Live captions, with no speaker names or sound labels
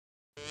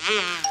With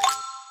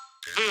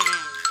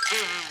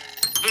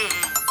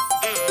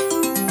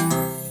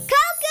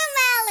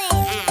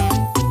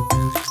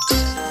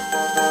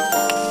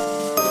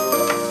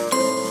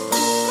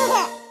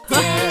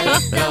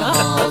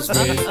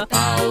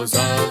boughs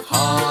of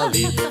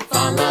holly,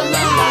 fa la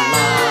la la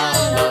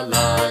la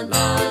la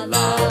la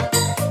la.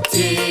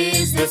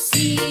 'Tis the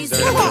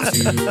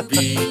season to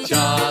be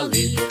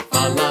jolly,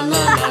 fa la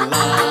la la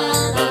la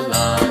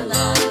la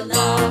la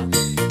la.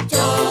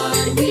 Don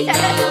we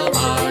now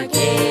our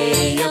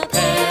gay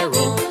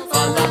apparel,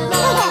 fa la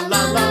la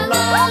la la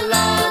la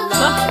la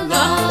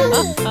la.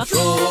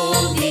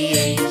 Troll the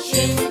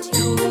ancient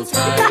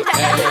Yuletide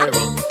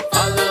carol,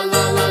 fa la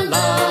la la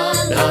la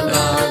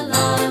la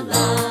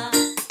la.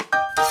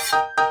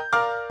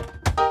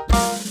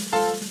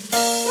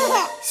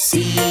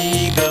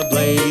 See the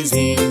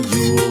blazing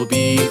Yule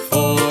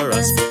before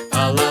us,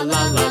 la la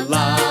la la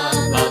la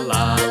la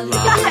la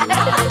la.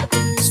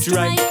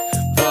 Strike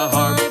the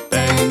harp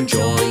and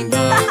join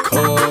the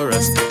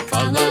chorus,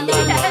 la la la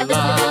la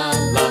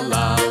la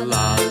la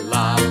la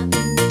la.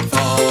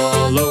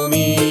 Follow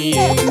me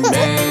in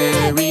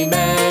merry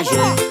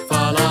measure,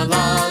 fa la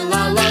la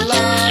la la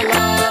la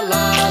la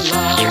la.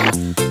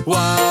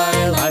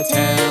 While I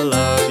tell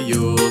of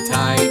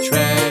Yuletide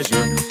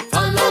treasure,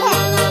 fa la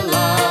la la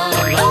la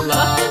la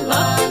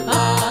la la.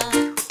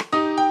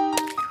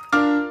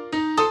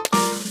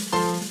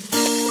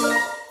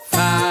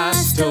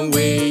 Fast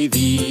away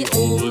the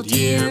old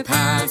year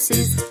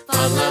passes,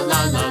 fa la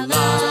la la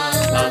la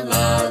la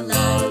la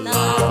la.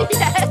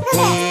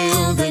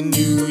 Hail the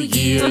new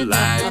year,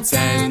 lads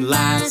and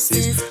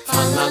lasses, fa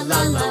la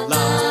la la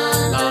la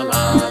la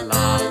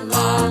la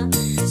la.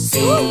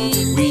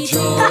 Sing we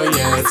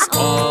joyous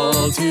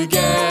all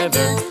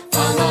together,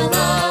 fa la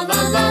la la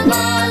la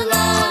la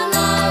la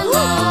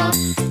la.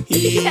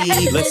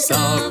 Heedless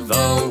of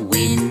the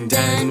wind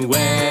and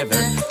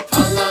weather,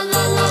 fa la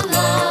la la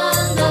la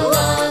la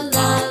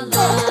la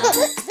la.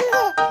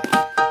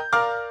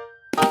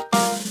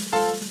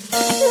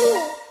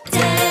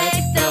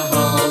 Deck the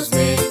halls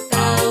with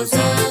boughs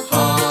of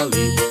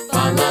holly,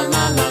 fa la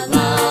la la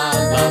la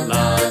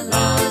la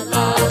la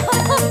la.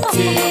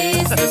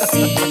 'Tis the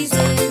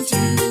season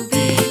to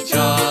be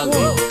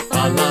jolly,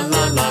 fa la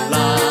la la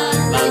la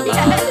la la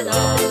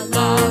la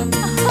la.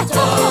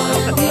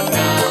 Don we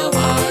now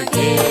our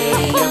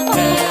gay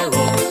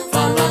apparel,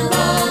 fa la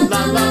la la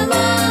la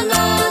la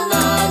la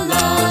la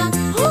la.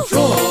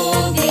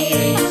 Troll the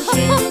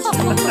ancient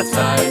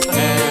Yuletide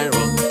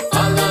carol,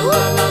 fa la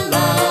la la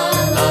la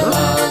la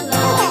la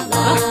la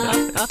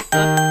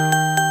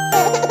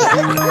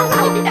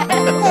la.